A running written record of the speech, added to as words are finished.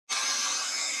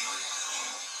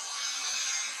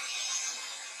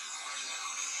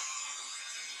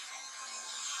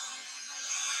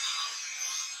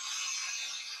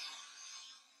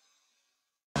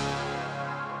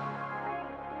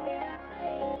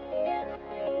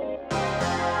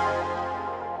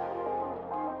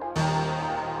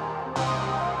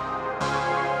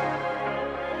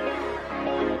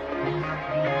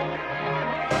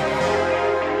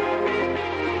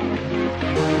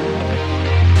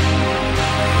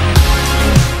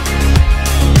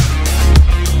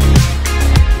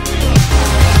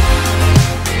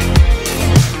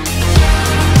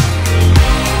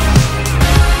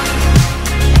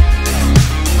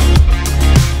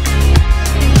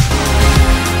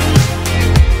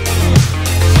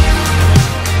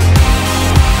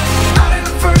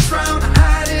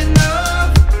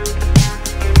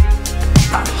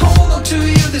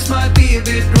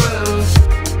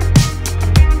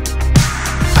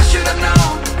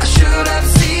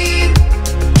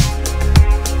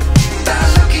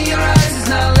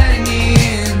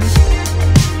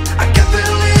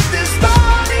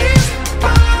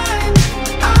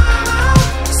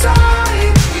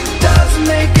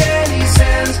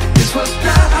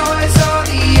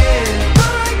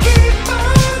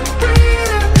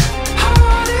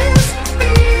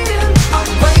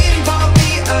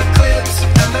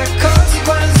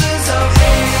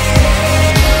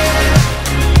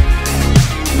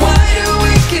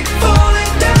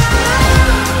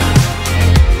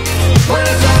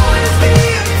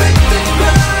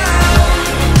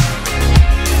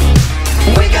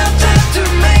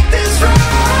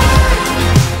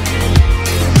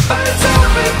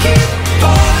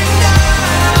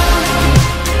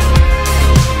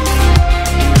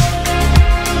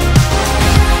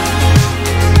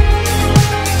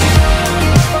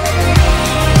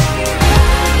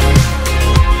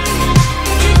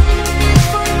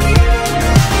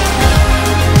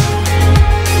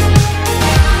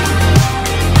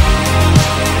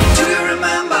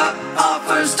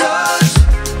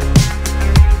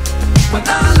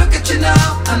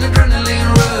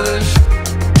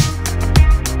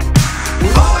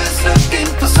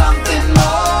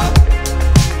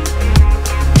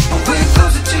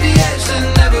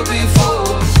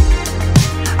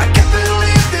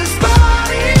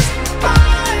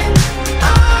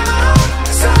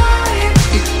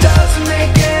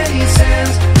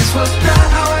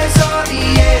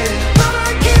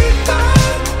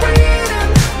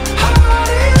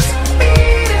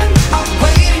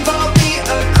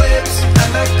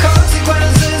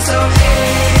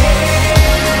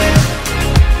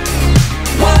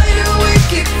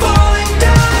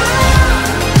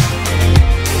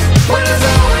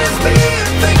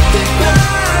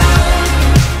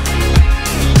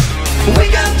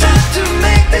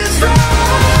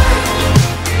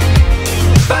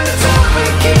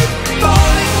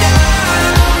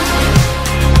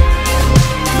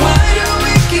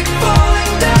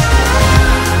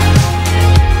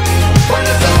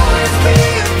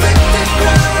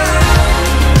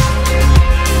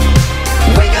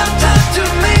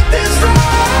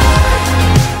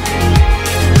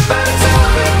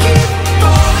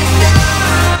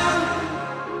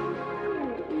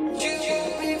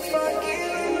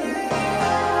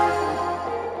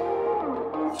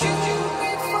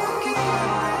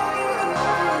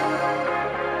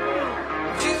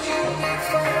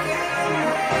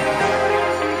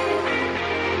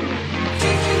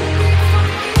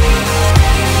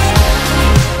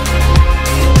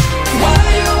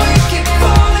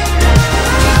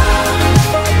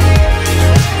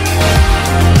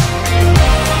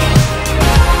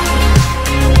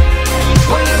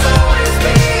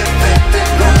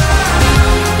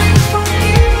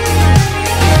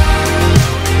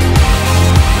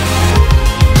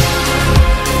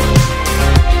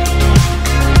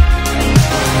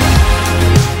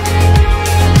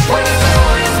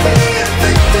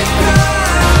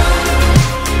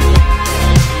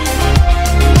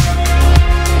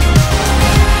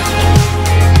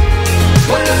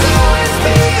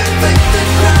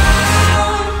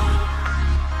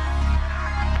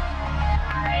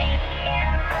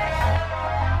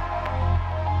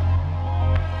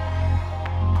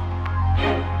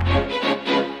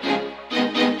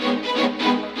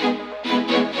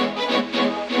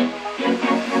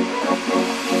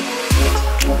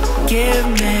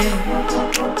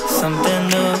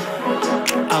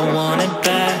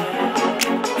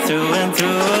through and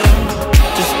through.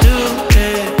 Just do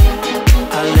it,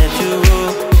 I'll let you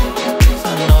rule.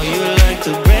 I know you like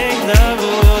to break the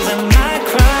rules, and my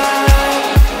cry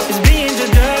is being too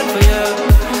good for you.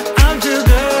 I'm too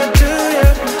good to you,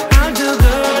 I'm too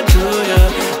good to you.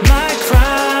 My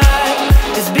cry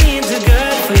is being too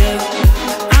good for you.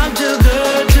 I'm too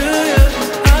good to you,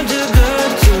 I'm too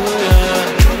good to you.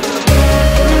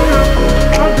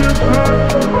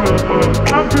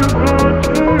 I'm too good to you, I'm too good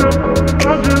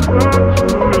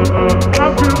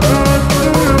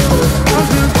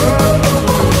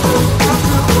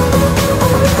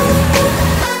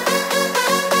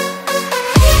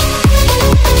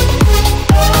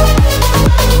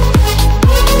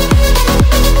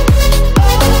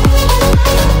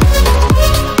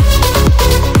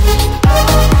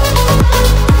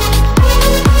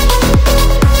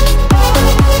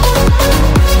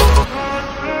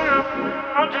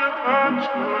to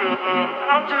you.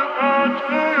 I'm too good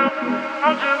to you,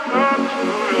 I'm too good to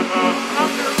you, I'm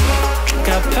too good.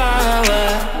 Got power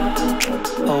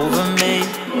over me.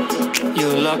 You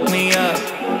lock me up,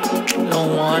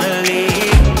 don't wanna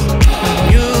leave.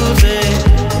 Music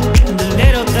and the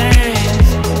little things.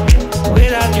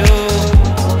 Without you,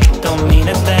 don't mean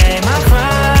a thing. My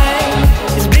cry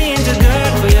is being too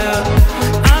good for you.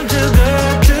 I'm too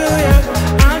good to you,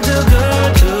 I'm too good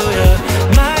to you.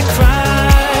 My cry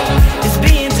is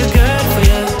being too good for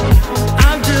you.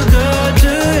 I'm too good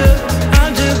to you,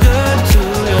 I'm too good to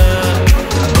you.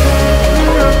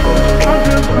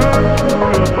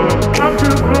 I'm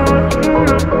too good to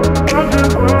you, I'm too good to you, I'm too good to you,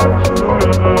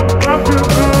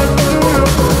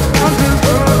 I'm too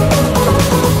good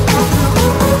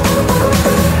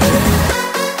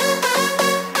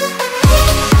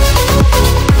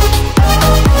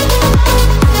to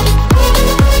you, I'm too good.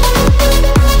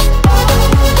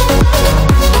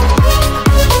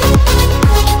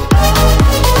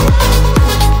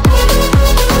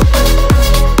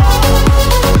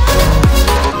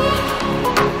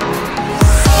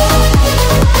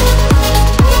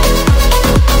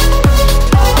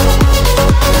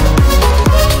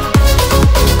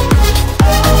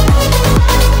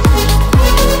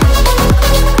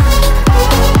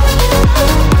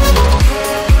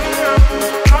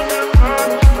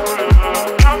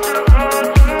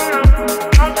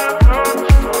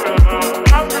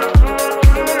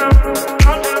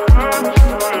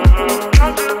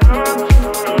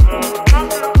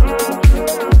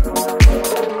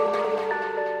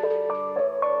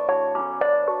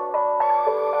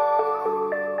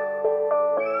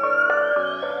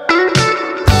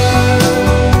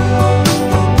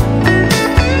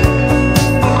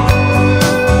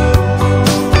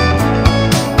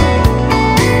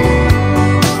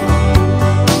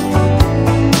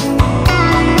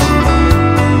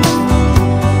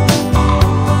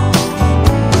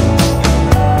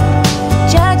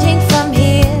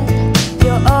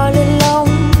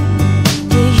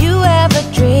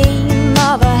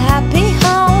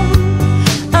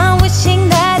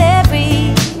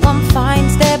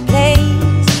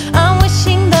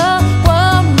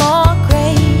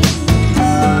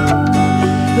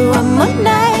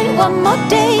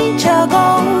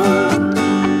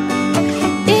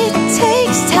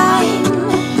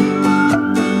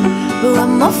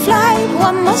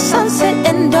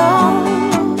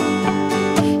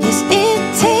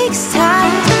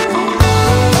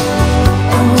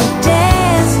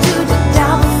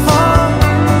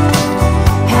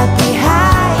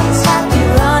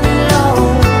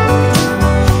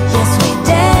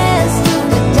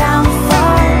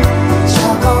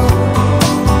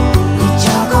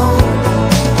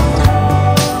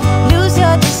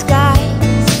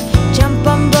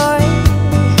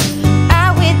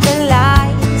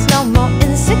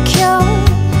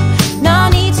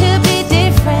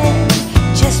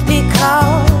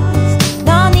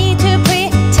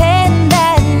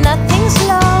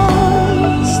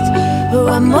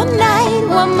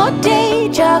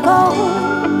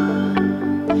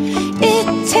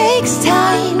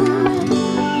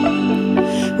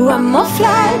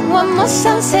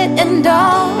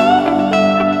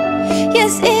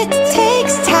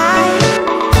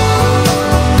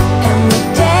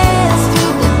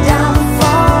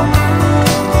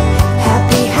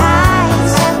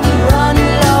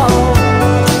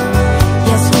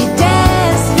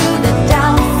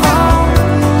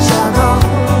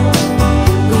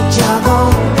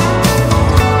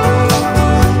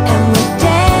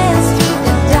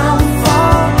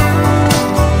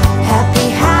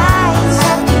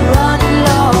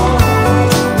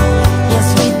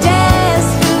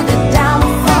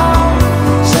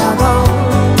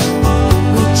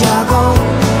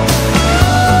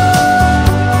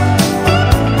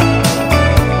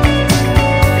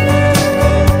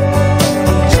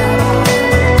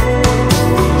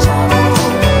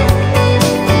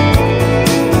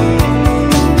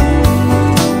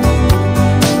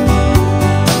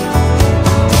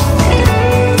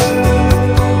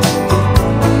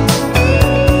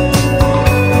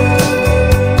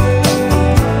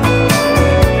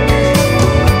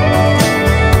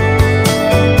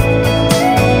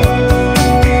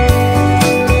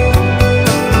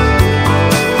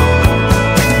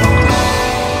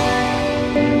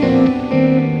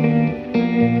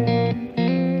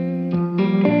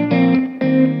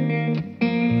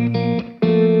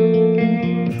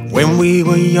 When we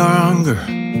were younger,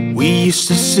 we used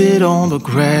to sit on the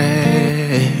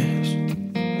grass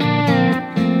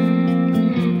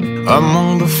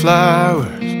among the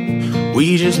flowers.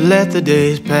 We just let the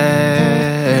days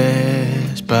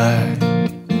pass by.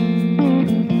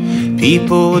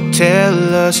 People would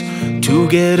tell us to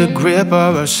get a grip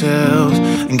of ourselves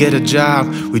and get a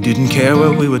job. We didn't care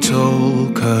what we were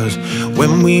told, 'cause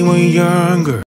when we were younger,